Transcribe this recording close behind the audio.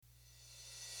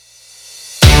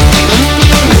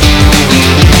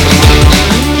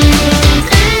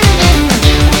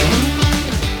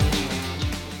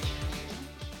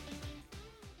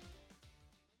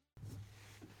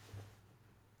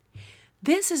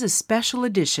This is a special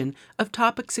edition of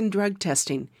Topics in Drug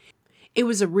Testing. It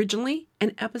was originally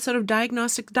an episode of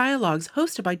Diagnostic Dialogues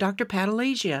hosted by Dr. Pat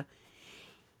Alasia.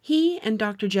 He and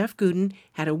Dr. Jeff Gooden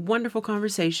had a wonderful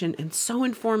conversation and so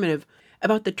informative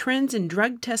about the trends in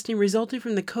drug testing resulting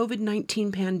from the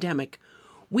COVID-19 pandemic.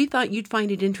 We thought you'd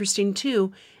find it interesting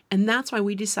too, and that's why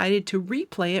we decided to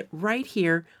replay it right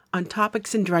here on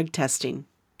Topics in Drug Testing.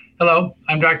 Hello,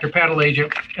 I'm Dr. Pat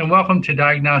Alasia, and welcome to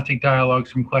Diagnostic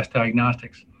Dialogues from Quest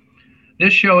Diagnostics.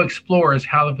 This show explores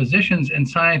how the physicians and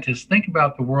scientists think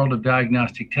about the world of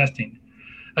diagnostic testing,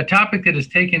 a topic that has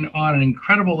taken on an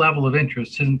incredible level of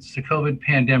interest since the COVID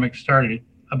pandemic started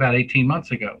about 18 months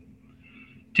ago.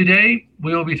 Today,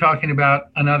 we will be talking about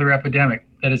another epidemic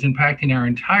that is impacting our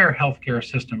entire healthcare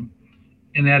system,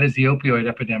 and that is the opioid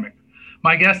epidemic.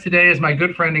 My guest today is my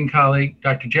good friend and colleague,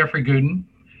 Dr. Jeffrey Gooden.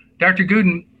 Dr.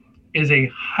 Gooden is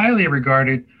a highly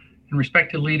regarded and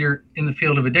respected leader in the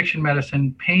field of addiction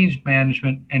medicine, pain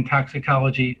management, and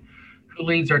toxicology, who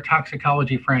leads our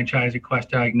toxicology franchise at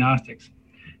Quest Diagnostics.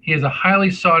 He is a highly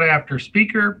sought after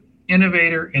speaker,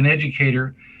 innovator, and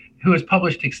educator who has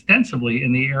published extensively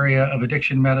in the area of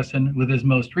addiction medicine with his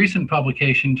most recent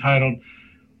publication titled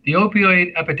The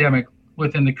Opioid Epidemic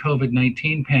Within the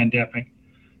COVID-19 Pandemic,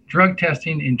 Drug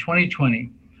Testing in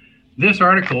 2020. This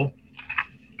article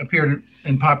appeared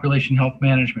in Population Health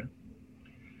Management.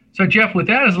 So Jeff, with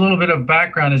that as a little bit of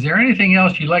background, is there anything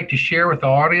else you'd like to share with the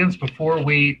audience before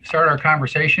we start our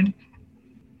conversation?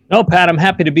 No, Pat, I'm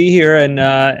happy to be here,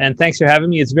 and thanks for having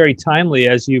me. It's very timely.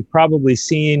 As you've probably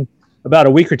seen, about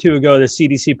a week or two ago, the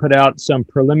CDC put out some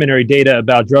preliminary data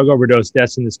about drug overdose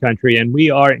deaths in this country, and we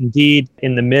are indeed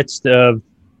in the midst of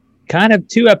kind of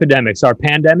two epidemics, our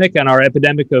pandemic and our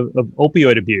epidemic of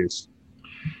opioid abuse.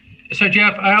 So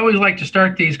Jeff, I always like to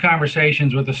start these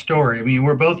conversations with a story. I mean,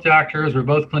 we're both doctors, we're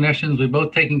both clinicians, we're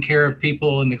both taking care of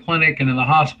people in the clinic and in the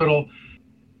hospital.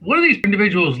 What do these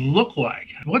individuals look like?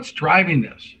 What's driving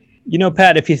this? You know,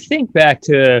 Pat, if you think back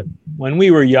to when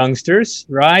we were youngsters,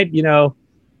 right?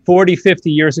 40, 50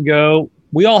 years ago,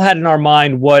 we all had in our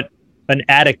mind what an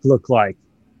addict looked like,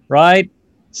 right?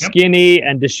 Yep. Skinny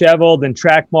and disheveled and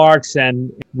track marks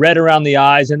and red around the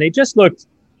eyes. And they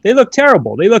looked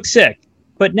terrible. They looked sick.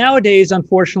 But nowadays,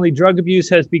 unfortunately, drug abuse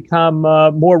has become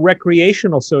more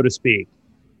recreational, so to speak.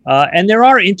 And there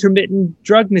are intermittent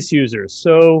drug misusers.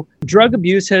 So drug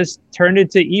abuse has turned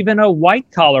into even a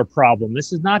white-collar problem.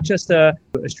 This is not just a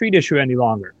street issue any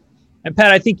longer. And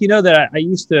Pat, I think you know that I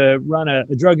used to run a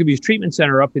drug abuse treatment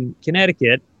center up in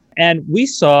Connecticut. And we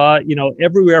saw,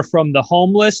 everywhere from the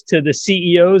homeless to the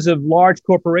CEOs of large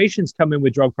corporations come in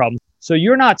with drug problems. So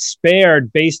you're not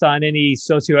spared based on any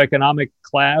socioeconomic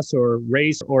class or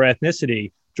race or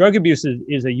ethnicity. Drug abuse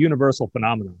is a universal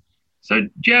phenomenon. So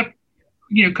Jeff,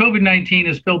 COVID-19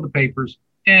 has filled the papers,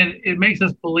 and it makes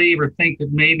us believe or think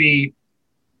that maybe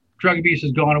drug abuse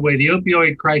has gone away. The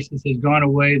opioid crisis has gone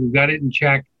away. We've got it in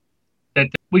check, that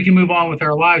we can move on with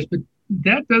our lives. But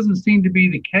that doesn't seem to be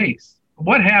the case.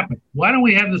 What happened? Why don't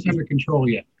we have this under control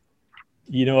yet?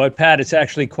 You know what, Pat, it's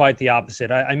actually quite the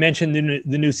opposite. I mentioned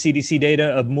the new CDC data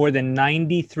of more than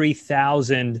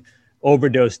 93,000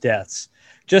 overdose deaths.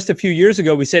 Just a few years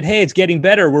ago, we said, hey, it's getting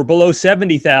better. We're below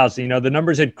 70,000. The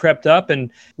numbers had crept up,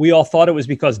 and we all thought it was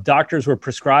because doctors were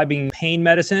prescribing pain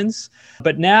medicines.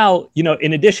 But now,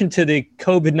 in addition to the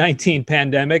COVID-19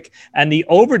 pandemic and the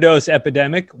overdose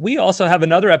epidemic, we also have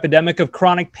another epidemic of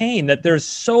chronic pain, that there's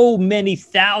so many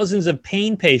thousands of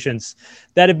pain patients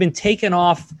that have been taken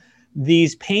off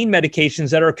these pain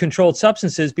medications that are controlled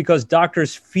substances because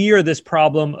doctors fear this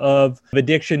problem of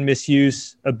addiction,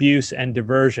 misuse, abuse, and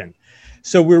diversion.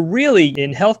 So we're really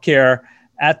in healthcare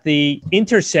at the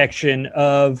intersection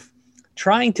of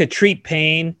trying to treat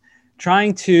pain,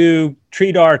 trying to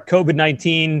treat our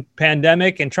COVID-19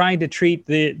 pandemic, and trying to treat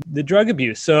the drug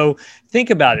abuse. So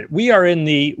think about it. We are in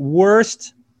the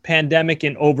worst pandemic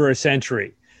in over a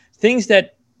century. Things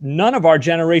that none of our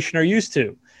generation are used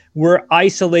to. We're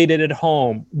isolated at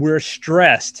home. We're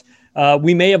stressed.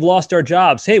 We may have lost our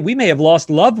jobs. Hey, we may have lost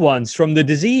loved ones from the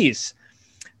disease.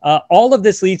 All of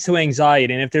this leads to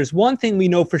anxiety. And if there's one thing we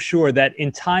know for sure, that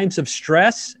in times of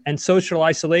stress and social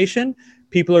isolation,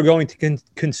 people are going to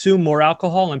consume more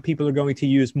alcohol and people are going to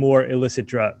use more illicit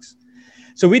drugs.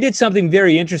 So we did something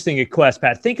very interesting at Quest,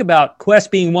 Pat. Think about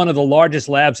Quest being one of the largest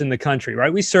labs in the country,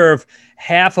 right? We serve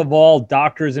half of all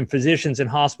doctors and physicians in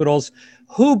hospitals.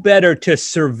 Who better to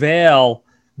surveil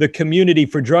the community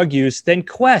for drug use than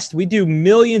Quest? We do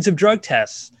millions of drug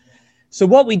tests. So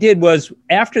what we did was,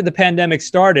 after the pandemic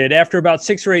started, after about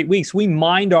 6 or 8 weeks, we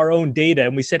mined our own data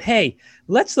and we said, hey,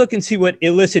 let's look and see what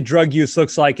illicit drug use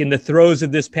looks like in the throes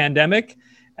of this pandemic.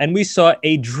 And we saw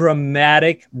a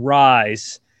dramatic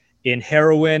rise in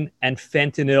heroin and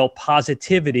fentanyl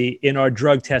positivity in our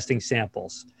drug testing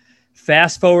samples.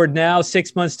 Fast forward now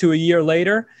 6 months to a year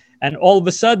later, and all of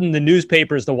a sudden the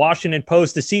newspapers, the Washington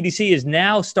Post, the CDC is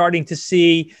now starting to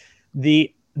see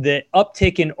the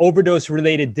uptick in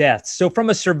overdose-related deaths. So from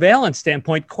a surveillance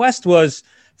standpoint, Quest was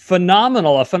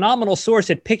a phenomenal source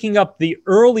at picking up the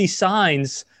early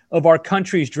signs of our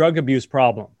country's drug abuse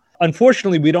problem.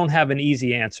 Unfortunately, we don't have an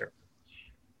easy answer.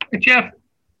 Jeff,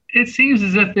 it seems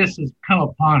as if this has come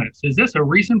upon us. Is this a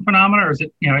recent phenomenon, or is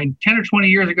it, 10 or 20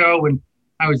 years ago when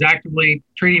I was actively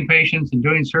treating patients and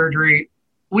doing surgery,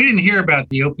 we didn't hear about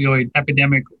the opioid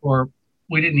epidemic, or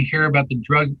we didn't hear about the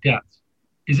drug deaths.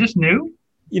 Is this new?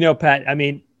 Pat,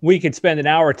 we could spend an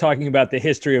hour talking about the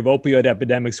history of opioid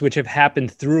epidemics, which have happened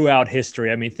throughout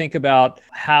history. Think about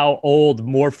how old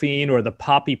morphine or the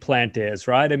poppy plant is,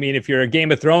 right? If you're a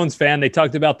Game of Thrones fan, they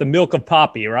talked about the milk of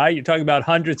poppy, right? You're talking about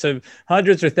hundreds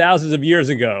or thousands of years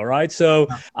ago, right? So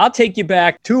I'll take you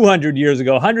back 200 years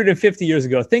ago, 150 years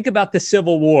ago. Think about the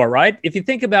Civil War, right? If you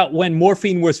think about when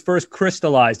morphine was first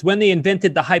crystallized, when they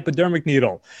invented the hypodermic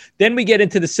needle, then we get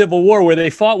into the Civil War where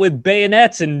they fought with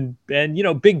bayonets and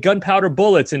big gunpowder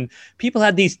bullets. And people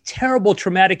had these terrible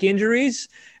traumatic injuries,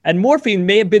 and morphine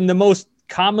may have been the most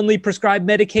commonly prescribed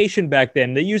medication back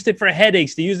then. They used it for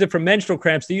headaches, they used it for menstrual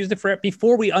cramps, they used it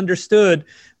before we understood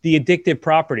the addictive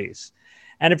properties.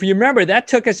 And if you remember, that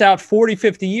took us out 40,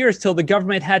 50 years till the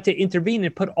government had to intervene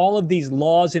and put all of these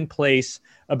laws in place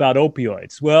about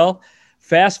opioids. Well,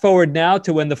 fast forward now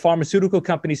to when the pharmaceutical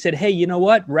company said, hey, you know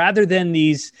what? Rather than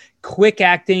these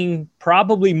quick-acting,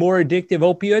 probably more addictive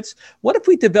opioids, what if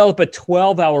we develop a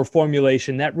 12-hour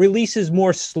formulation that releases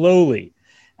more slowly?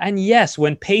 And yes,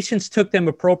 when patients took them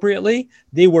appropriately,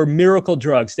 they were miracle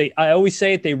drugs. I always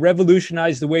say it, they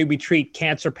revolutionized the way we treat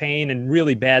cancer pain and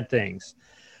really bad things.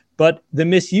 But the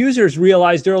misusers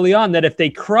realized early on that if they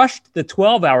crushed the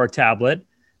 12-hour tablet,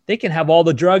 they can have all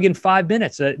the drug in 5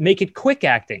 minutes, make it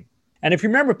quick-acting. And if you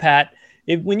remember, Pat,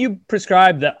 when you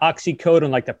prescribe the oxycodone,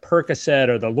 like the Percocet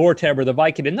or the Lortab or the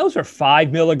Vicodin, those are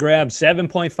 5 milligrams,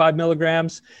 7.5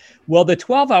 milligrams. Well, the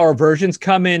 12-hour versions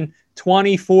come in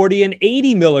 20, 40, and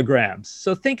 80 milligrams.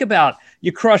 So think about,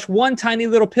 you crush one tiny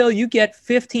little pill, you get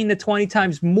 15 to 20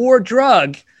 times more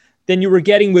drug than you were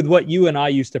getting with what you and I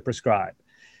used to prescribe.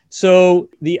 So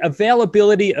the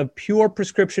availability of pure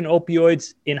prescription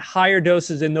opioids in higher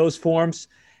doses in those forms,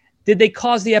 did they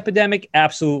cause the epidemic?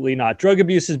 Absolutely not. Drug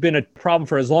abuse has been a problem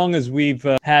for as long as we've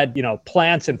had,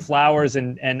 plants and flowers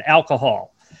and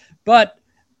alcohol. But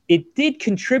it did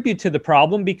contribute to the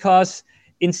problem because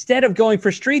instead of going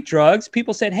for street drugs,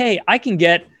 people said, hey, I can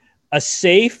get a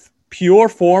safe, pure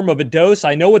form of a dose.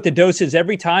 I know what the dose is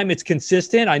every time. It's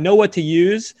consistent. I know what to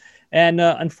use. And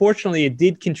unfortunately, it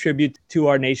did contribute to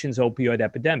our nation's opioid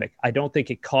epidemic. I don't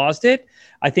think it caused it.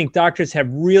 I think doctors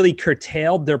have really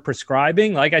curtailed their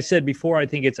prescribing. Like I said before, I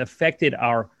think it's affected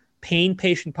our pain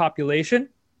patient population.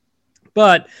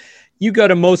 But you go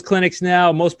to most clinics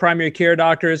now, most primary care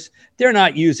doctors, they're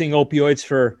not using opioids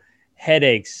for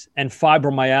headaches and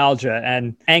fibromyalgia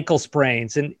and ankle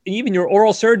sprains, and even your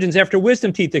oral surgeons after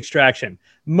wisdom teeth extraction.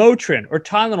 Motrin or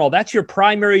Tylenol, that's your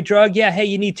primary drug. Yeah, hey,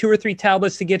 you need 2 or 3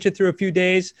 tablets to get you through a few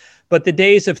days. But the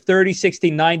days of 30, 60,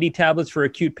 90 tablets for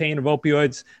acute pain of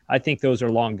opioids, I think those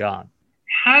are long gone.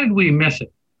 How did we miss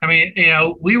it?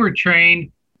 We were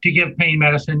trained to give pain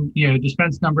medicine,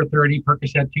 dispense number 30,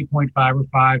 Percocet 2.5 or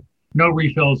 5, no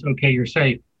refills, okay, you're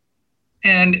safe.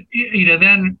 And,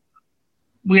 then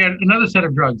we had another set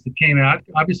of drugs that came out.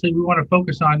 Obviously, we want to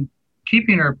focus on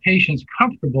keeping our patients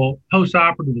comfortable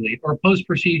post-operatively or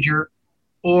post-procedure,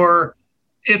 or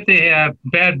if they have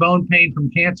bad bone pain from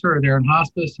cancer or they're in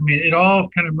hospice. It all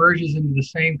kind of merges into the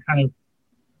same kind of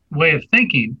way of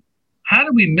thinking. How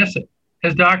do we miss it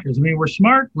as doctors? We're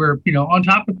smart. We're, on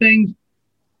top of things.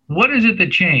 What is it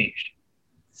that changed?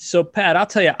 So, Pat, I'll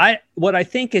tell you, what I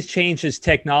think has changed is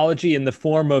technology in the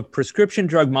form of prescription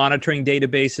drug monitoring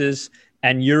databases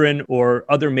and urine or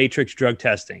other matrix drug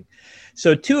testing.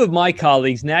 So 2 of my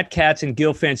colleagues, Nat Katz and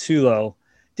Gil Fansulo,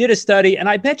 did a study, and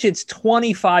I bet you it's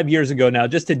 25 years ago now,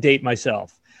 just to date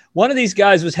myself. One of these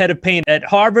guys was head of pain at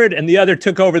Harvard, and the other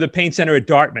took over the pain center at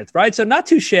Dartmouth, right? So not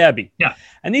too shabby. Yeah.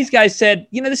 And these guys said,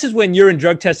 this is when urine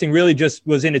drug testing really just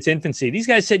was in its infancy. These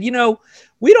guys said,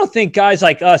 we don't think guys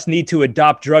like us need to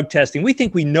adopt drug testing. We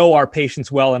think we know our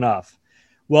patients well enough.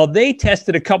 Well, they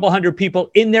tested a couple hundred people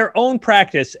in their own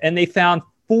practice, and they found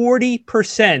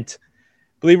 40%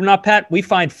 Believe it or not, Pat, we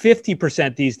find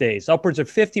 50% these days, upwards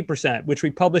of 50%, which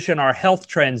we publish in our health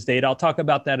trends data. I'll talk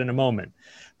about that in a moment.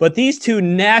 But these two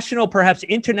national, perhaps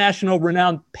international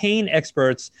renowned pain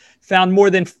experts found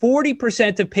more than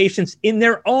 40% of patients in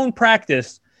their own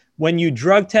practice, when you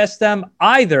drug test them,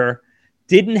 either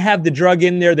didn't have the drug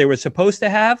in there they were supposed to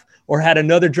have or had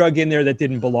another drug in there that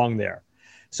didn't belong there.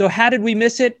 So how did we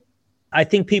miss it? I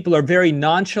think people are very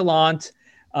nonchalant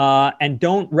and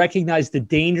don't recognize the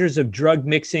dangers of drug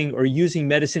mixing or using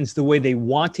medicines the way they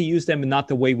want to use them and not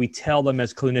the way we tell them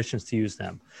as clinicians to use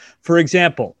them. For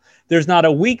example, there's not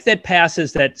a week that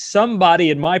passes that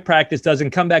somebody in my practice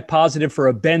doesn't come back positive for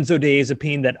a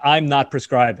benzodiazepine that I'm not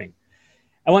prescribing.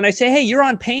 And when I say, hey, you're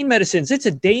on pain medicines, it's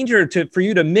a danger for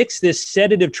you to mix this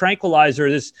sedative tranquilizer,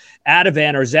 this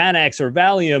Ativan or Xanax or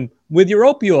Valium with your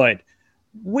opioid.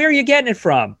 Where are you getting it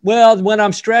from? Well, when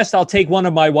I'm stressed, I'll take one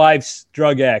of my wife's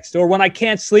drug X. Or when I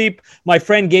can't sleep, my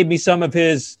friend gave me some of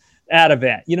his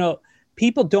Ativan. You know,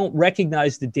 people don't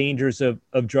recognize the dangers of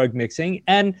drug mixing.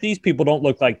 And these people don't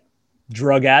look like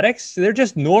drug addicts. They're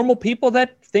just normal people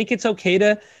that think it's okay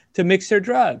to mix their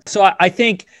drugs. So I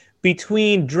think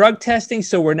between drug testing,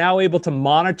 so we're now able to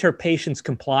monitor patients'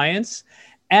 compliance,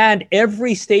 and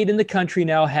every state in the country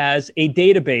now has a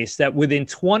database that within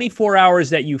 24 hours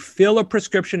that you fill a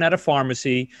prescription at a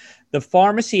pharmacy, the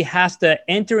pharmacy has to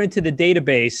enter into the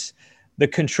database the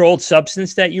controlled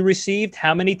substance that you received,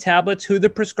 how many tablets, who the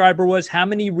prescriber was, how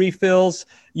many refills,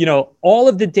 you know, all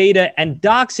of the data. And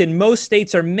docs in most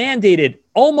states are mandated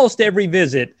almost every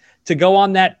visit to go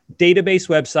on that database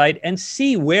website and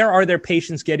see where are their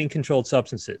patients getting controlled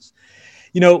substances.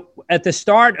 You know, at the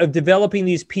start of developing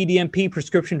these PDMP,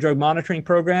 prescription drug monitoring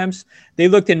programs, they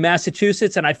looked in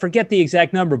Massachusetts, and I forget the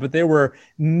exact number, but there were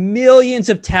millions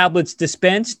of tablets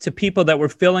dispensed to people that were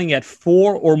filling at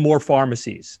 4 or more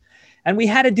pharmacies. And we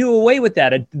had to do away with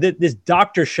that, this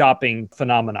doctor shopping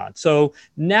phenomenon. So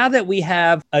now that we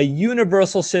have a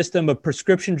universal system of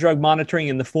prescription drug monitoring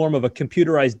in the form of a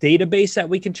computerized database that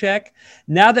we can check,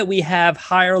 now that we have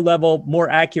higher level, more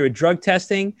accurate drug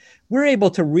testing, we're able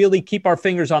to really keep our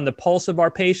fingers on the pulse of our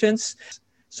patients.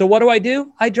 So what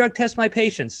do? I drug test my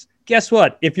patients. Guess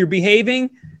what? If you're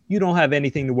behaving, you don't have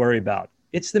anything to worry about.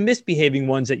 It's the misbehaving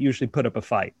ones that usually put up a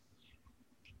fight.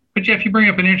 But Jeff, you bring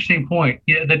up an interesting point.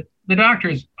 The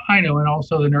doctors I know, and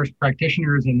also the nurse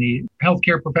practitioners and the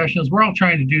healthcare professionals, we're all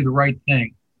trying to do the right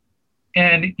thing.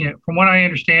 And from what I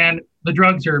understand, the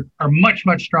drugs are much,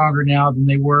 much stronger now than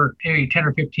they were maybe 10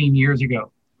 or 15 years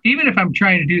ago. Even if I'm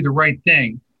trying to do the right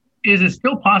thing, is it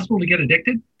still possible to get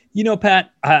addicted? You know,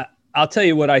 Pat, I'll tell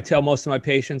you what I tell most of my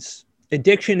patients.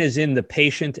 Addiction is in the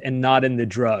patient and not in the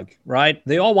drug, right?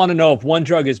 They all want to know if one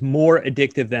drug is more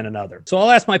addictive than another. So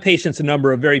I'll ask my patients a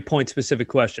number of very point-specific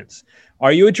questions.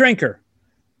 Are you a drinker?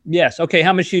 Yes. Okay,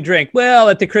 how much do you drink? Well,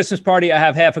 at the Christmas party, I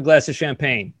have half a glass of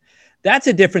champagne. That's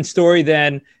a different story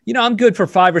than, I'm good for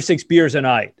 5 or 6 beers a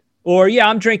night. Or, yeah,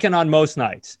 I'm drinking on most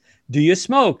nights. Do you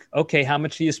smoke? Okay, how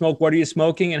much do you smoke? What are you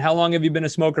smoking? And how long have you been a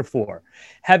smoker for?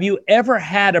 Have you ever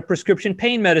had a prescription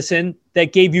pain medicine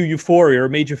that gave you euphoria or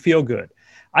made you feel good?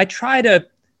 I try to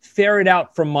ferret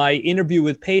out from my interview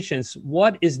with patients,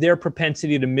 what is their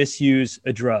propensity to misuse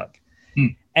a drug?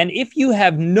 And if you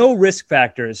have no risk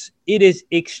factors, it is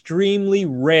extremely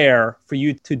rare for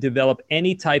you to develop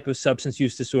any type of substance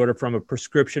use disorder from a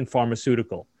prescription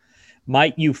pharmaceutical.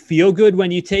 Might you feel good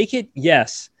when you take it?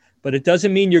 Yes. But it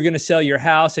doesn't mean you're going to sell your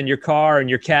house and your car and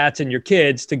your cats and your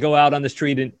kids to go out on the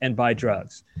street and buy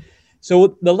drugs.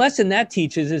 So the lesson that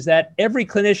teaches is that every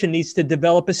clinician needs to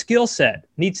develop a skill set,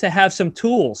 needs to have some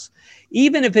tools.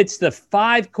 Even if it's the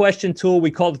 5-question tool,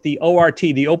 we called it the ORT,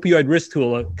 the opioid risk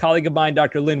tool. A colleague of mine,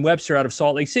 Dr. Lynn Webster out of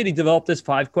Salt Lake City, developed this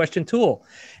 5-question tool.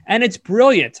 And it's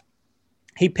brilliant.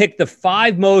 He picked the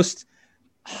 5 most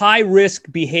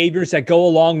high-risk behaviors that go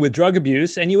along with drug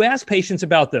abuse, and you ask patients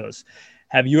about those.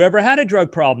 Have you ever had a drug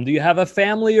problem? Do you have a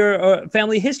family or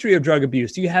family history of drug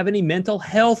abuse? Do you have any mental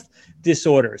health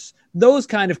disorders? Those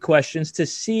kind of questions to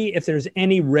see if there's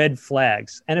any red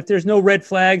flags. And if there's no red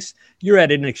flags, you're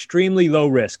at an extremely low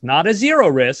risk. Not a 0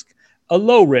 risk, a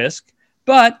low risk.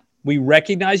 But we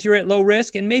recognize you're at low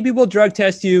risk, and maybe we'll drug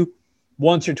test you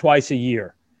once or twice a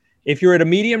year. If you're at a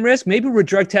medium risk, maybe we're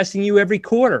drug testing you every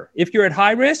quarter. If you're at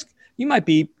high risk, you might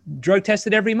be drug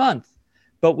tested every month.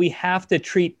 But we have to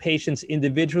treat patients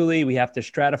individually. We have to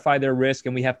stratify their risk,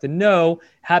 and we have to know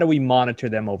how do we monitor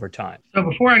them over time. So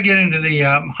before I get into the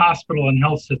hospital and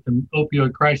health system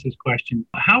opioid crisis question,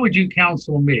 how would you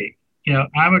counsel me?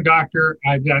 I'm a doctor.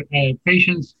 I've got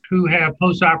patients who have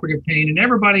postoperative pain, and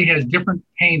everybody has different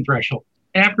pain thresholds.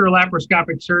 After a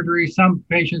laparoscopic surgery, some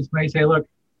patients may say, look,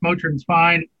 Motrin's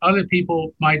fine. Other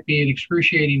people might be in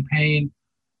excruciating pain.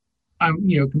 I'm,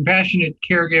 compassionate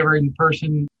caregiver in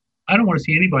person. I don't want to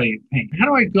see anybody in pain. How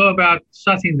do I go about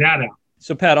sussing that out?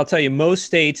 So, Pat, I'll tell you, most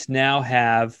states now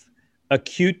have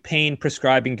acute pain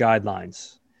prescribing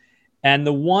guidelines. And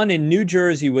the one in New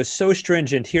Jersey was so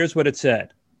stringent. Here's what it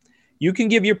said. You can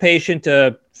give your patient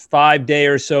a 5-day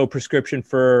or so prescription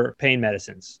for pain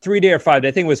medicines. 3-day or 5-day.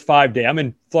 I think it was 5-day. I'm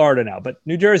in Florida now. But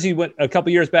New Jersey went a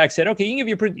couple years back, said, okay, you can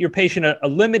give your patient a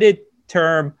limited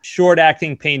term,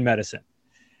 short-acting pain medicine.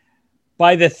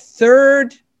 By the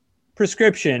third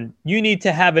prescription, you need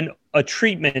to have a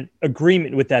treatment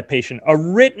agreement with that patient, a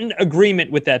written agreement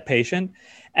with that patient.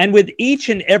 And with each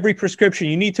and every prescription,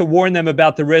 you need to warn them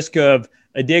about the risk of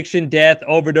addiction, death,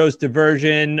 overdose,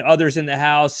 diversion, others in the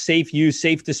house, safe use,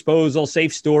 safe disposal,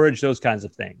 safe storage, those kinds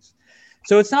of things.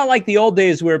 So it's not like the old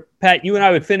days where, Pat, you and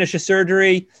I would finish a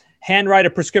surgery, handwrite a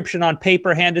prescription on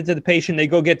paper, hand it to the patient, they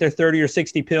go get their 30 or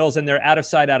 60 pills, and they're out of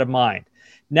sight, out of mind.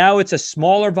 Now it's a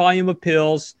smaller volume of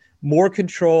pills, more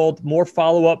controlled, more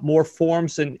follow-up, more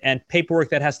forms and paperwork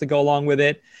that has to go along with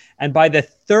it. And by the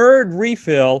third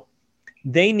refill,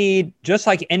 they need, just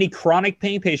like any chronic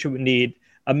pain patient would need,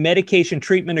 a medication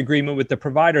treatment agreement with the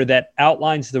provider that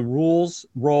outlines the rules,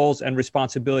 roles, and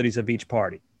responsibilities of each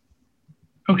party.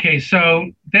 Okay,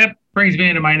 so that brings me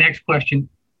into my next question.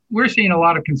 We're seeing a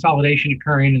lot of consolidation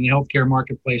occurring in the healthcare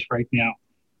marketplace right now.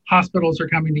 Hospitals are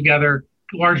coming together,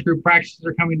 large group practices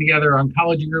are coming together,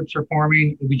 oncology groups are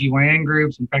forming, OBGYN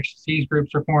groups, infectious disease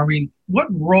groups are forming. What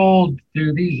role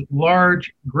do these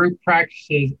large group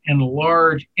practices and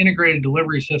large integrated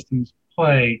delivery systems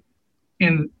play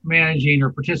in managing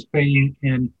or participating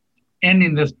in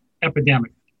ending this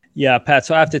epidemic? Yeah, Pat,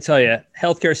 so I have to tell you,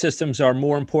 healthcare systems are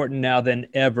more important now than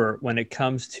ever when it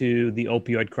comes to the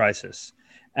opioid crisis.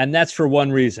 And that's for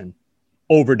one reason: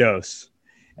 overdose.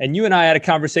 And you and I had a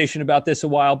conversation about this a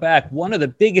while back. One of the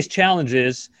biggest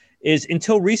challenges is,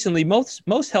 until recently, most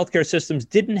healthcare systems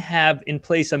didn't have in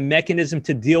place a mechanism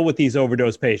to deal with these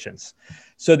overdose patients.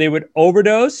 So they would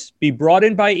overdose, be brought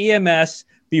in by EMS,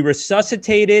 be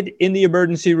resuscitated in the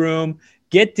emergency room,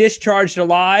 get discharged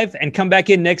alive, and come back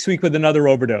in next week with another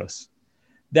overdose.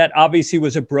 That obviously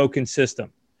was a broken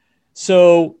system.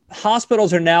 So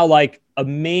hospitals are now like a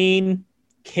main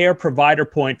care provider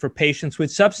point for patients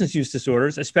with substance use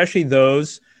disorders, especially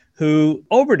those who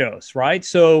overdose, right?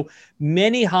 So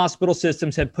many hospital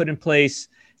systems have put in place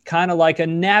kind of like a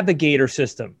navigator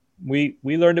system. We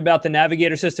learned about the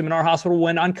navigator system in our hospital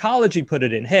when oncology put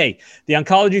it in. Hey, the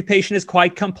oncology patient is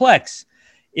quite complex.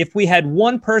 If we had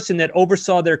one person that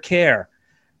oversaw their care,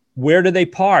 where do they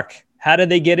park? How do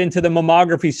they get into the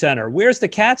mammography center? Where's the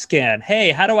CAT scan? Hey,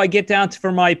 how do I get down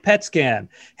for my PET scan?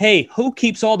 Hey, who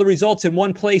keeps all the results in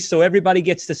one place so everybody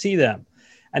gets to see them?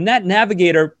 And that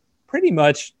navigator pretty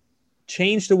much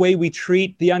changed the way we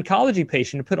treat the oncology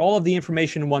patient to put all of the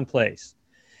information in one place.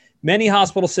 Many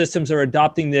hospital systems are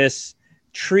adopting this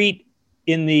treat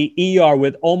in the ER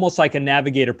with almost like a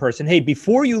navigator person. Hey,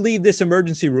 before you leave this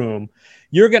emergency room,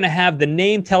 you're going to have the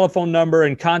name, telephone number,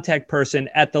 and contact person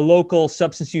at the local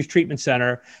substance use treatment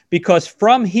center, because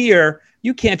from here,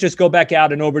 you can't just go back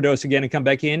out and overdose again and come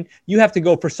back in. You have to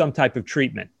go for some type of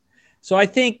treatment. So I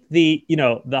think the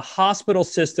hospital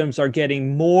systems are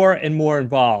getting more and more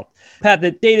involved. Pat,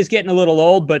 the data is getting a little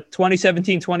old, but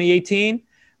 2017, 2018,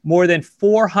 more than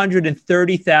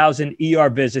 430,000 ER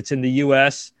visits in the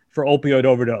U.S. for opioid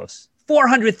overdose.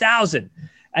 400,000.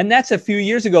 And that's a few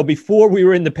years ago, before we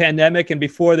were in the pandemic and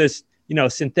before this,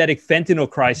 synthetic fentanyl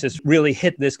crisis really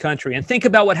hit this country. And think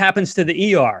about what happens to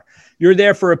the ER. You're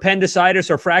there for appendicitis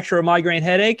or fracture or migraine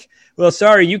headache. Well,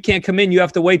 sorry, you can't come in. You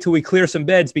have to wait till we clear some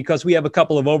beds because we have a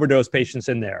couple of overdose patients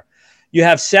in there. You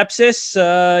have sepsis,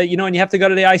 and you have to go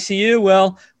to the ICU.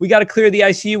 Well, we got to clear the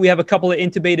ICU. We have a couple of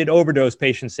intubated overdose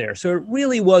patients there. So it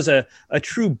really was a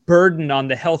true burden on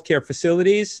the healthcare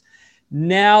facilities.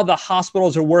 Now the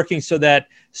hospitals are working so that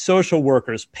social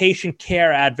workers, patient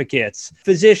care advocates,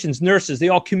 physicians, nurses, they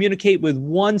all communicate with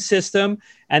one system,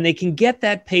 and they can get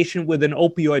that patient with an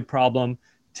opioid problem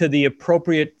to the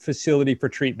appropriate facility for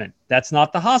treatment. That's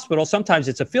not the hospital. Sometimes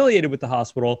it's affiliated with the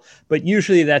hospital, but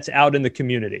usually that's out in the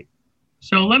community.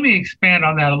 So let me expand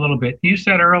on that a little bit. You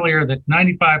said earlier that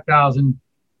 95,000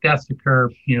 deaths occur,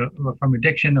 from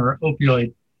addiction or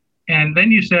opioid. And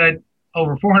then you said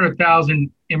over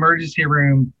 400,000 emergency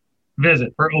room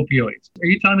visit for opioids. Are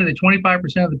you telling me that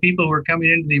 25% of the people who are coming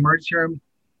into the emergency room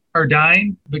are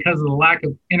dying because of the lack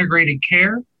of integrated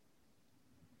care?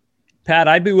 Pat,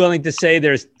 I'd be willing to say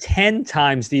there's 10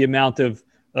 times the amount of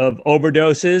of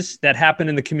overdoses that happen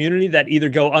in the community that either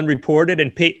go unreported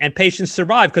and patients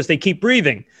survive because they keep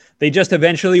breathing. They just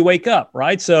eventually wake up,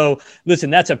 right? So listen,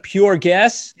 that's a pure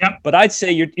guess, but I'd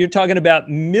say you're talking about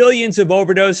millions of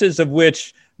overdoses, of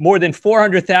which more than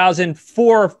 400,000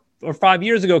 4 or 5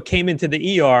 years ago came into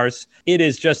the ERs. It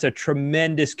is just a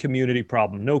tremendous community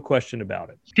problem, no question about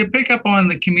it. To pick up on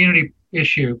the community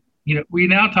issue, we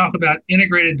now talk about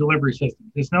integrated delivery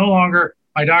systems. It's no longer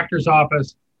my doctor's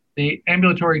office, the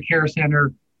ambulatory care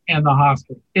center, and the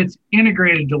hospital. It's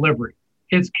integrated delivery.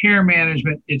 It's care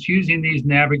management. It's using these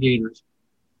navigators.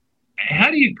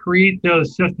 How do you create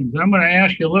those systems? And I'm going to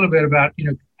ask you a little bit about,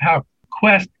 how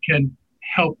Quest can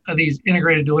help these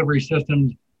integrated delivery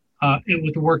systems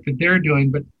with the work that they're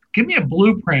doing. But give me a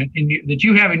blueprint that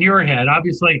you have in your head.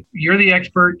 Obviously, you're the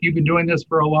expert. You've been doing this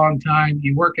for a long time.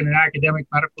 You work in an academic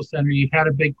medical center. You've had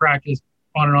a big practice,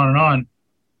 on and on and on.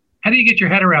 How do you get your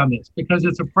head around this? Because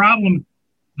it's a problem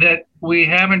that we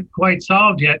haven't quite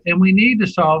solved yet, and we need to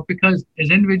solve, because as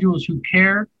individuals who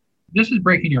care, this is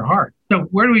breaking your heart. So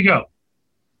where do we go?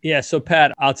 Yeah, so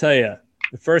Pat, I'll tell you,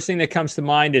 the first thing that comes to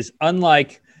mind is,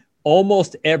 unlike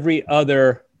almost every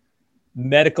other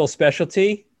medical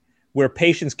specialty where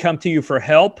patients come to you for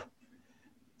help,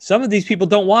 some of these people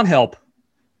don't want help.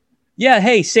 Yeah,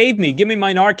 hey, save me, give me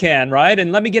my Narcan, right?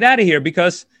 And let me get out of here,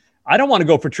 because I don't want to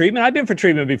go for treatment. I've been for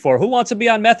treatment before. Who wants to be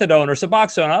on methadone or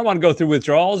Suboxone? I don't want to go through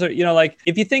withdrawals. Or,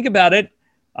 if you think about it,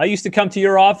 I used to come to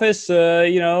your office, you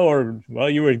were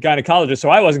a gynecologist, so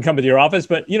I wasn't coming to your office,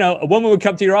 but, a woman would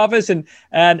come to your office and,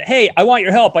 hey, I want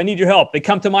your help. I need your help. They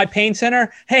come to my pain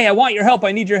center. Hey, I want your help.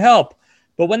 I need your help.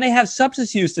 But when they have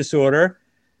substance use disorder,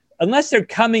 unless they're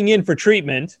coming in for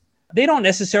treatment, they don't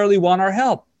necessarily want our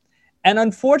help. And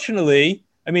unfortunately,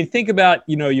 think about,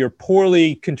 you're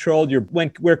poorly controlled.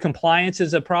 Where compliance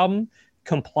is a problem.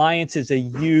 Compliance is a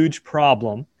huge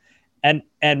problem. And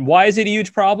why is it a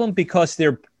huge problem? Because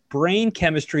their brain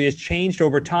chemistry has changed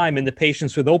over time in the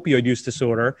patients with opioid use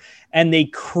disorder, and they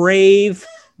crave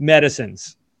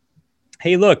medicines.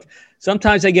 Hey, look,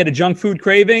 sometimes I get a junk food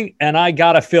craving and I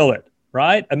got to fill it,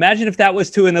 right? Imagine if that was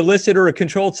to an illicit or a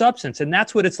controlled substance. And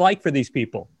that's what it's like for these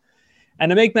people. And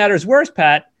to make matters worse,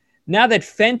 Pat, now that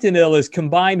fentanyl is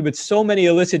combined with so many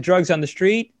illicit drugs on the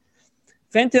street,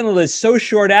 fentanyl is so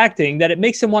short acting that it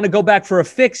makes them want to go back for a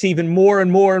fix even more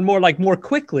and more and more, like more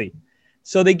quickly.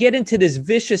 So they get into this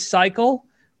vicious cycle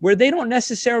where they don't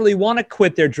necessarily want to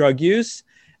quit their drug use.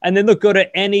 And then go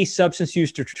to any substance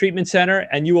use treatment center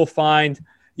and you will find,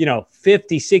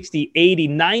 50, 60, 80,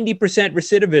 90%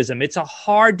 recidivism. It's a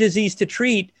hard disease to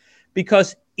treat,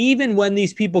 because even when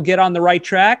these people get on the right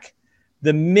track,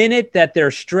 the minute that their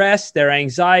stress, their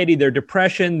anxiety, their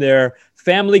depression, their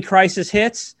family crisis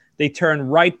hits, they turn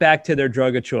right back to their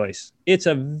drug of choice. It's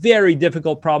a very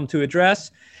difficult problem to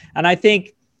address. And I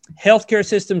think healthcare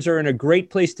systems are in a great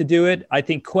place to do it. I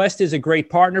think Quest is a great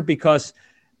partner, because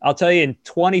I'll tell you, in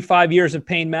 25 years of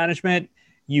pain management,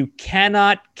 you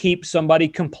cannot keep somebody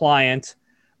compliant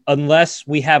unless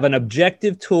we have an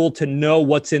objective tool to know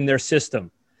what's in their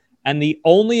system. And the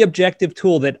only objective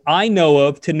tool that I know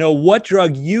of to know what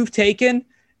drug you've taken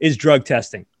is drug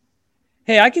testing.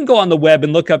 Hey, I can go on the web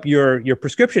and look up your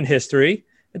prescription history.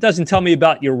 It doesn't tell me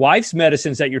about your wife's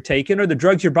medicines that you're taking or the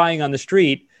drugs you're buying on the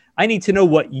street. I need to know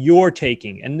what you're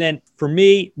taking. And then for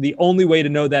me, the only way to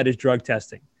know that is drug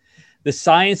testing. The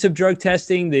science of drug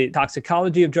testing, the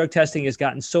toxicology of drug testing has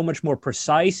gotten so much more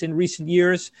precise in recent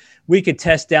years. We could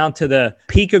test down to the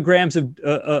picograms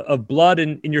of blood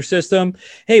in your system.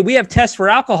 Hey, we have tests for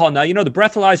alcohol now. The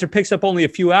breathalyzer picks up only a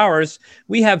few hours.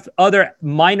 We have other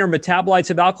minor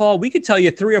metabolites of alcohol. We could tell you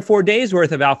 3 or 4 days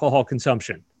worth of alcohol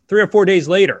consumption, 3 or 4 days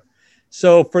later.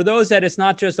 So for those that it's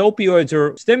not just opioids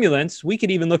or stimulants, we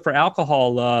could even look for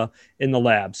alcohol in the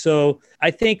lab. So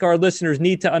I think our listeners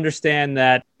need to understand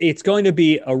that it's going to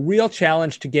be a real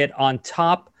challenge to get on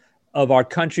top of our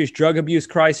country's drug abuse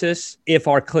crisis if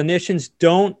our clinicians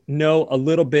don't know a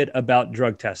little bit about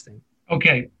drug testing.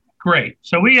 Okay, great.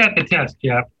 So we got the test,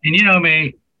 Jeff. And you know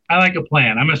me, I like a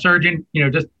plan. I'm a surgeon,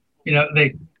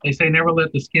 they say never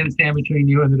let the skin stand between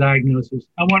you and the diagnosis.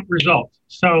 I want results.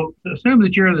 So assume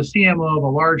that you're the CMO of a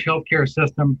large healthcare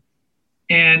system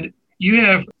and you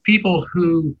have people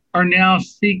who are now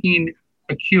seeking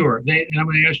a cure. And I'm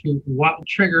going to ask you what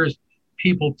triggers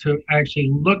people to actually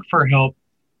look for help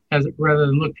rather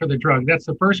than look for the drug. That's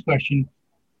the first question.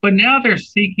 But now they're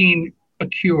seeking a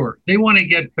cure. They want to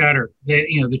get better.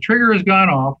 The trigger has gone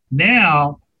off.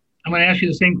 Now I'm going to ask you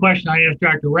the same question I asked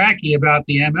Dr. Racky about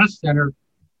the MS Center.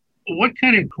 What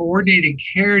kind of coordinated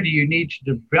care do you need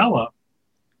to develop,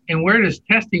 and where does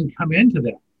testing come into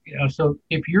that? So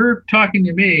if you're talking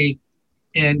to me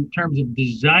in terms of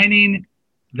designing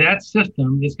that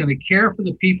system that's going to care for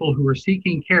the people who are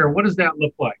seeking care? What does that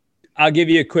look like? I'll give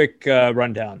you a quick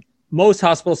rundown. Most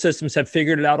hospital systems have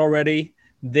figured it out already.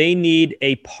 They need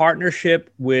a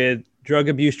partnership with drug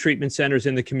abuse treatment centers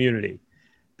in the community,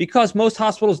 because most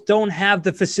hospitals don't have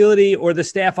the facility or the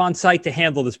staff on site to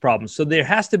handle this problem. So there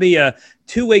has to be a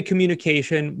two-way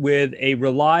communication with a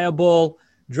reliable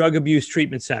drug abuse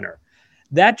treatment center.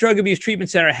 That drug abuse treatment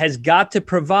center has got to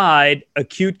provide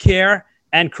acute care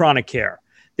and chronic care.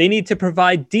 They need to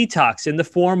provide detox in the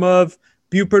form of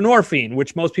buprenorphine,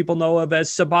 which most people know of as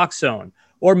Suboxone,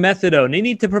 or methadone. They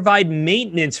need to provide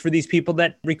maintenance for these people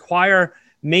that require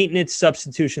maintenance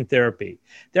substitution therapy.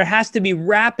 There has to be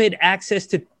rapid access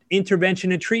to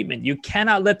intervention and treatment. You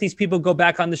cannot let these people go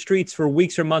back on the streets for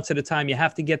weeks or months at a time. You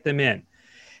have to get them in.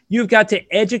 You've got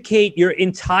to educate your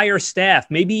entire staff,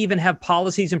 maybe even have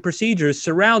policies and procedures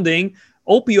surrounding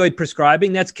opioid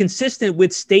prescribing that's consistent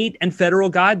with state and federal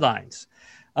guidelines.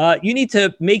 You need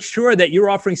to make sure that you're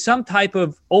offering some type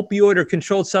of opioid or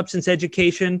controlled substance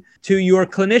education to your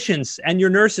clinicians and your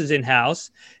nurses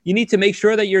in-house. You need to make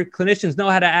sure that your clinicians know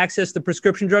how to access the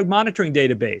prescription drug monitoring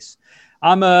database.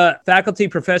 I'm a faculty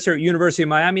professor at University of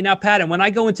Miami now, Pat, and when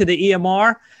I go into the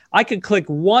EMR, I can click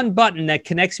one button that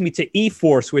connects me to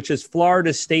eForce, which is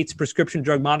Florida State's prescription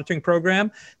drug monitoring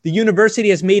program. The university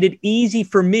has made it easy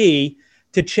for me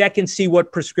to check and see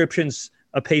what prescriptions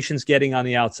a patient's getting on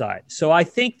the outside. So I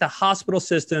think the hospital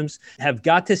systems have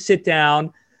got to sit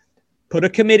down, put a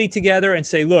committee together and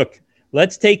say, look,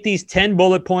 let's take these 10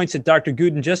 bullet points that Dr.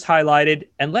 Gooden just highlighted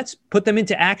and let's put them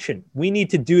into action. We need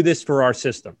to do this for our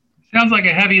system. Sounds like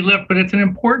a heavy lift, but it's an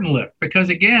important lift because,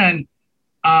 again,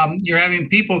 you're having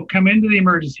people come into the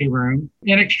emergency room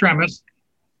in extremis.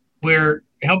 We're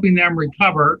helping them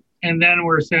recover, and then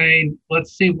we're saying,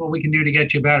 let's see what we can do to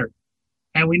get you better.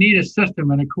 And we need a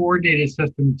system and a coordinated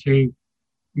system to,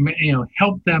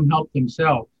 help them help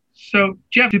themselves. So,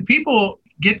 Jeff, do people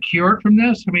get cured from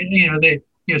this? I mean,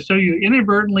 so you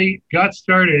inadvertently got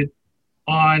started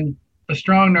on a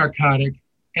strong narcotic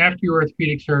after your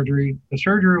orthopedic surgery. The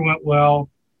surgery went well.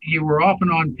 You were off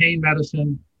and on pain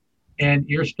medicine, and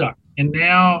you're stuck. And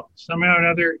now, somehow or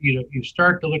another, you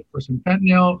start to look for some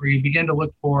fentanyl, or you begin to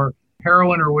look for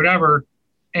heroin or whatever.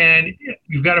 And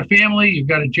you've got a family, you've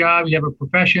got a job, you have a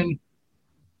profession.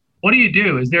 What do you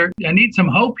do? I need some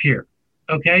hope here.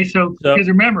 Okay. So because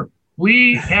remember,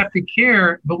 we have to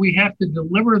care, but we have to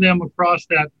deliver them across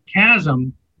that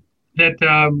chasm that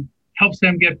helps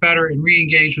them get better and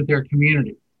re-engage with their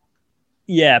community.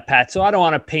 Yeah, Pat. So I don't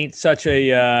want to paint such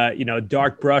a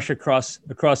dark brush across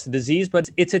the disease, but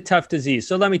it's a tough disease.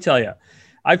 So let me tell you,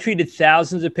 I've treated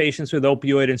thousands of patients with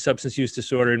opioid and substance use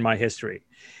disorder in my history.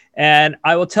 And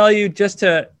I will tell you, just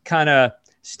to kind of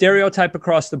stereotype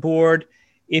across the board,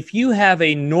 if you have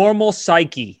a normal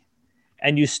psyche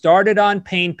and you started on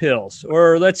pain pills,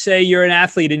 or let's say you're an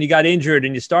athlete and you got injured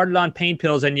and you started on pain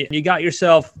pills and you got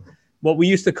yourself what we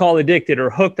used to call addicted or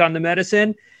hooked on the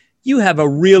medicine, you have a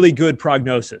really good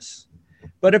prognosis.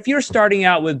 But if you're starting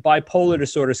out with bipolar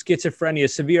disorder, schizophrenia,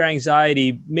 severe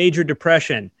anxiety, major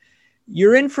depression,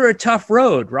 you're in for a tough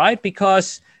road, right?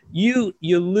 Because you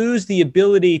lose the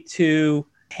ability to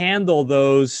handle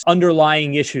those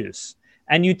underlying issues.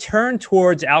 And you turn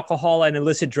towards alcohol and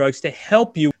illicit drugs to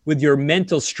help you with your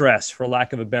mental stress, for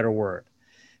lack of a better word.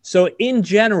 So in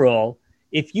general,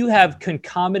 if you have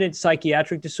concomitant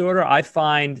psychiatric disorder, I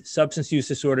find substance use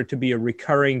disorder to be a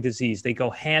recurring disease. They go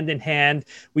hand in hand.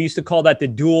 We used to call that the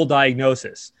dual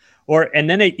diagnosis. And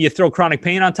then you throw chronic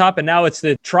pain on top, and now it's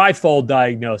the trifold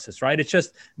diagnosis, right? It's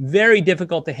just very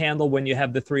difficult to handle when you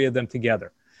have the three of them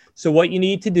together. So what you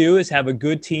need to do is have a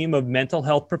good team of mental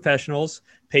health professionals.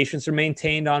 Patients are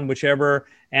maintained on whichever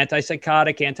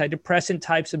antipsychotic, antidepressant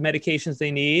types of medications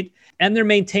they need. And they're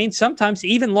maintained sometimes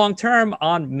even long-term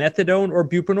on methadone or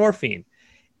buprenorphine.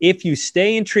 If you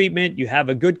stay in treatment, you have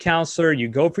a good counselor, you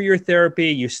go for your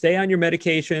therapy, you stay on your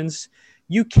medications,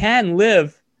 you can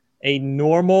live a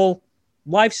normal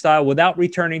lifestyle without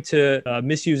returning to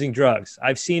misusing drugs.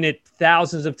 I've seen it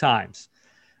thousands of times.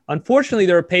 Unfortunately,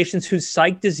 there are patients whose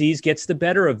psych disease gets the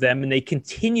better of them and they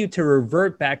continue to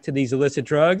revert back to these illicit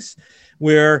drugs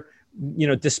where,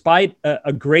 despite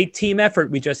a great team effort,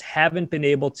 we just haven't been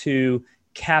able to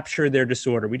capture their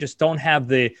disorder. We just don't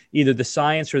have either the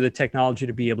science or the technology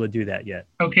to be able to do that yet.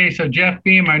 Okay, so Jeff,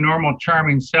 being my normal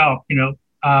charming self,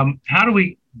 how do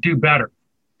we do better?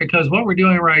 Because what we're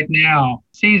doing right now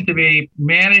seems to be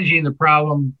managing the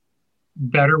problem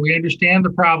better. We understand the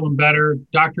problem better.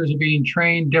 Doctors are being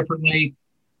trained differently.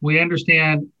 We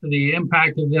understand the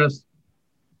impact of this,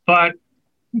 but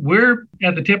we're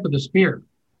at the tip of the spear.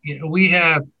 We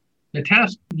have the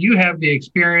test, you have the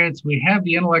experience, we have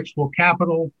the intellectual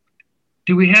capital.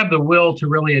 Do we have the will to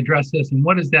really address this? And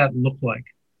what does that look like?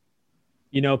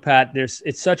 You know, Pat,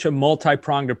 it's such a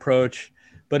multi-pronged approach.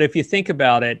 But if you think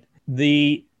about it,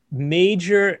 the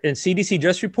major, and CDC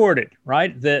just reported,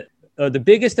 right, the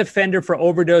biggest offender for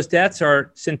overdose deaths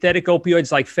are synthetic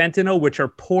opioids like fentanyl, which are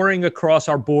pouring across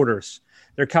our borders.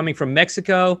 They're coming from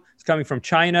Mexico, it's coming from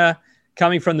China,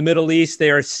 coming from the Middle East.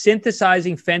 They are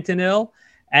synthesizing fentanyl,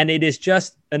 and it is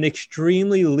just an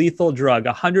extremely lethal drug,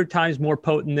 100 times more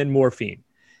potent than morphine.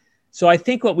 So I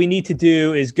think what we need to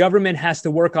do is government has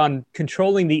to work on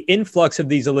controlling the influx of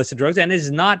these illicit drugs, and it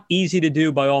is not easy to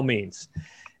do by all means.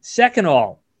 Second of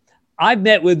all, I've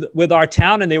met with our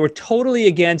town, and they were totally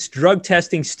against drug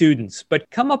testing students, but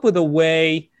come up with a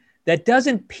way that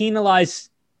doesn't penalize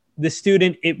the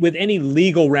student with any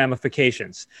legal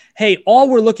ramifications. Hey, all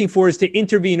we're looking for is to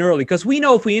intervene early, because we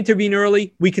know if we intervene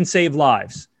early, we can save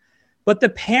lives. But the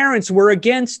parents were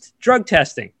against drug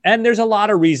testing, and there's a lot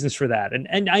of reasons for that.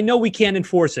 And I know we can't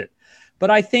enforce it,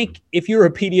 but I think if you're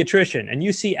a pediatrician and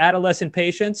you see adolescent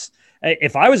patients,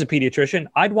 if I was a pediatrician,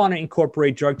 I'd want to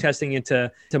incorporate drug testing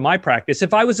into my practice.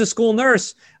 If I was a school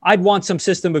nurse, I'd want some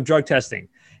system of drug testing.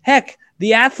 Heck,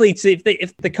 the athletes, if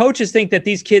the coaches think that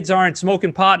these kids aren't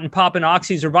smoking pot and popping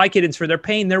oxys or Vicodins for their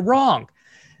pain, they're wrong.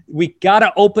 We got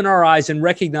to open our eyes and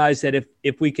recognize that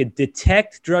if we could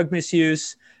detect drug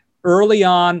misuse early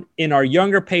on in our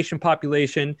younger patient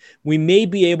population, we may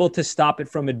be able to stop it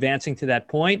from advancing to that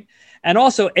point. And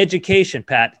also education,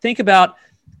 Pat. Think about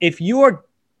if you're,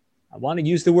 I want to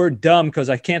use the word dumb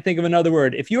because I can't think of another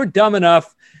word. If you're dumb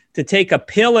enough to take a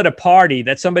pill at a party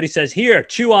that somebody says, here,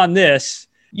 chew on this,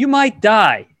 you might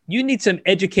die. You need some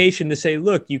education to say,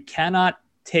 look, you cannot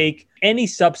take any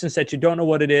substance that you don't know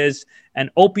what it is, and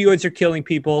opioids are killing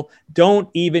people. Don't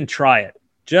even try it.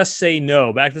 Just say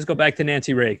no. Let's go back to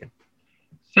Nancy Reagan.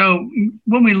 So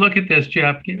when we look at this,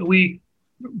 Jeff, we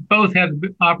both have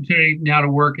the opportunity now to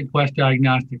work at Quest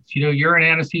Diagnostics. You know, you're an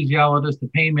anesthesiologist, a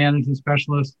pain management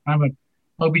specialist. I'm an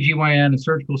OBGYN, a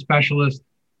surgical specialist.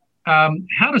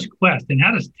 How does Quest and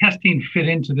how does testing fit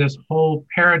into this whole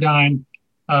paradigm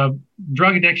of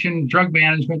drug addiction, drug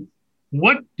management?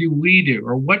 What do we do,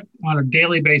 or what on a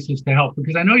daily basis to help?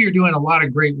 Because I know you're doing a lot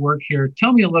of great work here.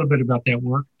 Tell me a little bit about that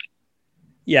work.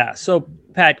 Yeah. So,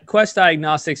 Pat, Quest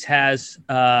Diagnostics has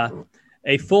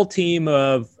a full team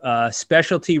of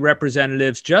specialty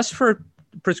representatives just for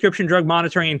prescription drug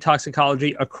monitoring and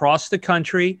toxicology across the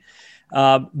country.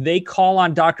 They call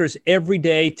on doctors every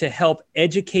day to help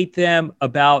educate them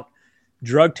about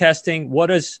drug testing. What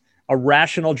does a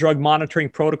rational drug monitoring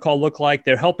protocol look like?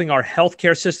 They're helping our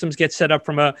healthcare systems get set up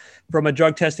from a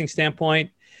drug testing standpoint.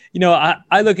 You know,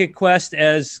 I look at Quest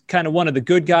as kind of one of the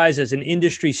good guys, as an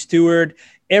industry steward.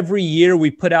 Every year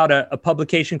we put out a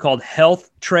publication called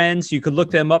Health Trends. You could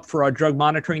look them up for our drug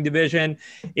monitoring division.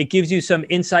 It gives you some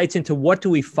insights into what do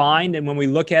we find. And when we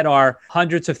look at our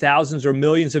hundreds of thousands or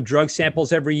millions of drug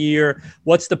samples every year,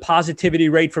 what's the positivity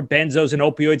rate for benzos and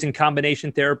opioids and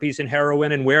combination therapies and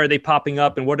heroin, and where are they popping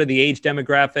up, and what are the age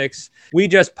demographics? We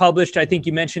just published, I think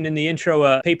you mentioned in the intro,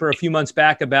 a paper a few months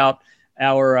back about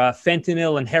our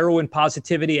fentanyl and heroin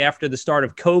positivity after the start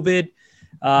of COVID.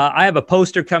 I have a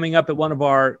poster coming up at one of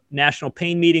our national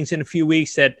pain meetings in a few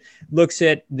weeks that looks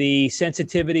at the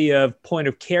sensitivity of point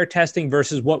of care testing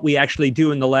versus what we actually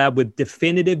do in the lab with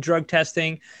definitive drug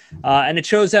testing. And it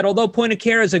shows that although point of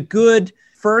care is a good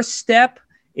first step,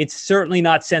 it's certainly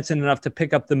not sensitive enough to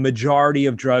pick up the majority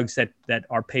of drugs that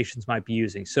our patients might be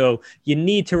using. So you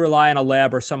need to rely on a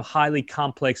lab or some highly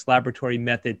complex laboratory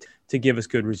method to give us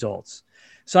good results.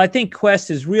 So I think Quest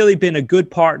has really been a good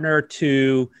partner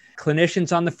to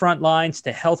clinicians on the front lines,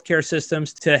 to healthcare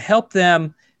systems, to help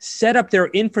them set up their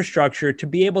infrastructure to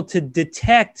be able to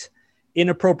detect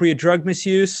inappropriate drug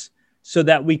misuse so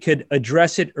that we could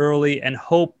address it early and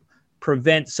hope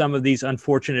prevent some of these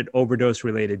unfortunate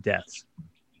overdose-related deaths.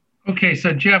 Okay,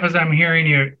 so Jeff, as I'm hearing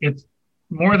you, it's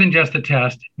more than just a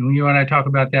test. And you and I talk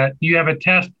about that. You have a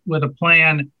test with a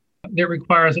plan that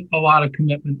requires a lot of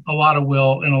commitment, a lot of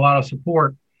will, and a lot of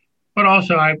support. But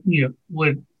also, I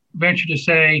would venture to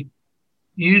say,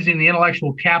 using the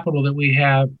intellectual capital that we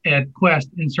have at Quest,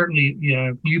 and certainly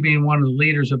you being one of the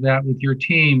leaders of that with your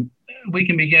team, we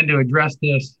can begin to address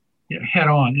this head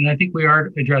on. And I think we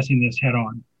are addressing this head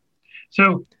on.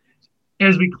 So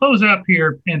as we close up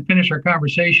here and finish our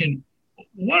conversation,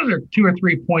 what are the 2 or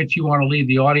 3 points you want to leave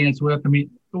the audience with? I mean,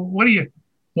 what do you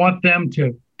want them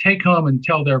to take home and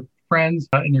tell their friends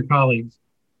and their colleagues?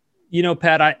 You know,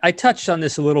 Pat, I touched on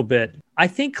this a little bit. I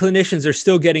think clinicians are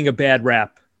still getting a bad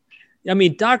rap. I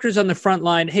mean, doctors on the front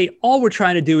line, hey, all we're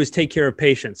trying to do is take care of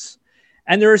patients.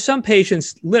 And there are some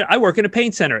patients, I work in a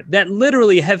pain center, that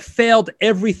literally have failed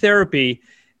every therapy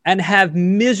and have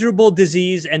miserable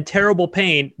disease and terrible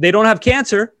pain. They don't have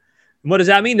cancer. What does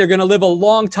that mean? They're going to live a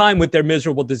long time with their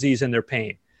miserable disease and their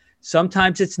pain.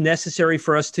 Sometimes it's necessary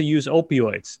for us to use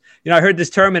opioids. I heard this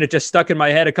term and it just stuck in my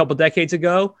head a couple decades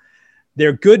ago.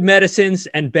 They're good medicines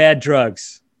and bad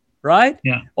drugs, right?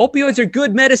 Yeah. Opioids are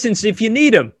good medicines if you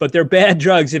need them, but they're bad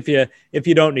drugs if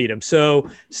you don't need them. So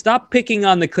stop picking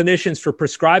on the clinicians for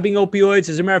prescribing opioids.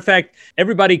 As a matter of fact,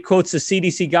 everybody quotes the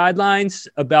CDC guidelines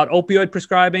about opioid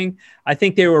prescribing. I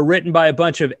think they were written by a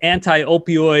bunch of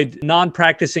anti-opioid,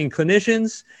 non-practicing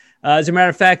clinicians. As a matter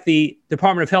of fact, the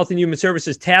Department of Health and Human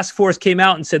Services task force came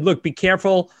out and said, look, be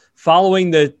careful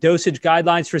following the dosage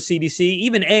guidelines for CDC.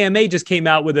 Even AMA just came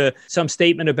out with some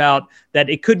statement about that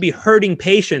it could be hurting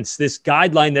patients, this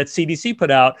guideline that CDC put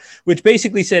out, which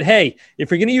basically said, hey, if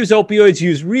you're going to use opioids,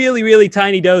 use really, really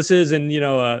tiny doses. And,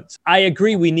 I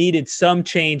agree we needed some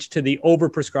change to the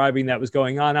overprescribing that was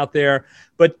going on out there,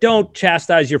 but don't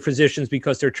chastise your physicians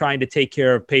because they're trying to take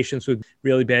care of patients with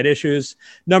really bad issues.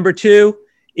 Number two,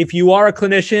 if you are a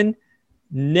clinician,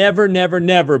 never, never,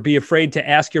 never be afraid to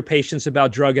ask your patients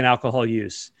about drug and alcohol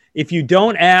use. If you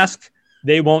don't ask,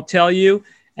 they won't tell you.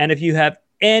 And if you have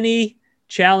any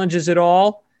challenges at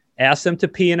all, ask them to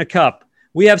pee in a cup.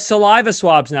 We have saliva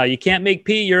swabs now. You can't make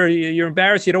pee. You're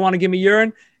embarrassed. You don't want to give me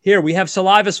urine. Here, we have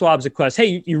saliva swabs at Quest.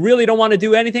 Hey, you really don't want to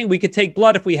do anything? We could take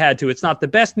blood if we had to. It's not the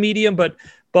best medium, but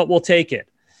we'll take it.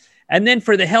 And then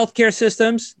for the healthcare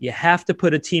systems, you have to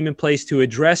put a team in place to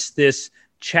address this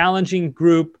challenging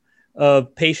group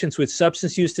of patients with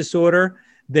substance use disorder.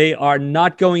 They are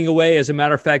not going away. As a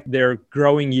matter of fact, they're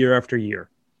growing year after year.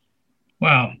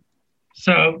 Wow.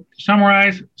 So to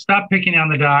summarize, stop picking on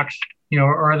the docs,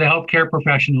 or the healthcare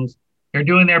professionals. They're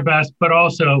doing their best, but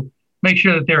also make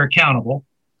sure that they're accountable.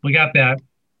 We got that.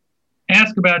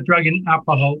 Ask about drug and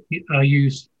alcohol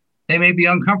use. They may be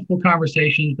uncomfortable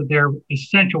conversations, but they're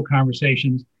essential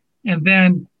conversations. And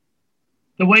then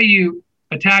the way you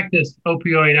attack this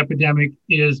opioid epidemic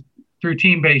is through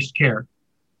team-based care.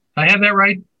 I have that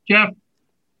right, Jeff?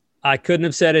 I couldn't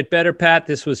have said it better, Pat.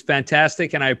 This was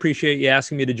fantastic, and I appreciate you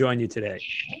asking me to join you today.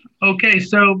 Okay,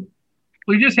 so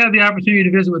we just had the opportunity to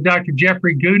visit with Dr.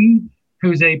 Jeffrey Gooden,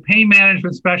 who's a pain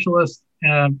management specialist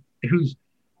who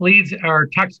leads our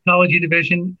toxicology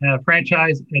division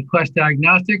franchise at Quest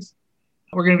Diagnostics.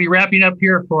 We're going to be wrapping up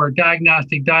here for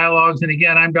Diagnostic Dialogues. And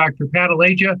again, I'm Dr. Pat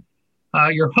Alagia,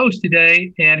 your host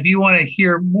today. And if you want to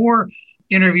hear more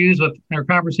interviews with our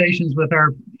conversations with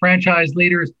our franchise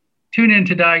leaders, tune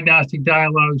into Diagnostic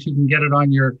Dialogues. You can get it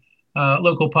on your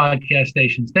local podcast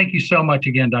stations. Thank you so much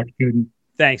again, Dr. Gooden.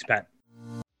 Thanks, Pat.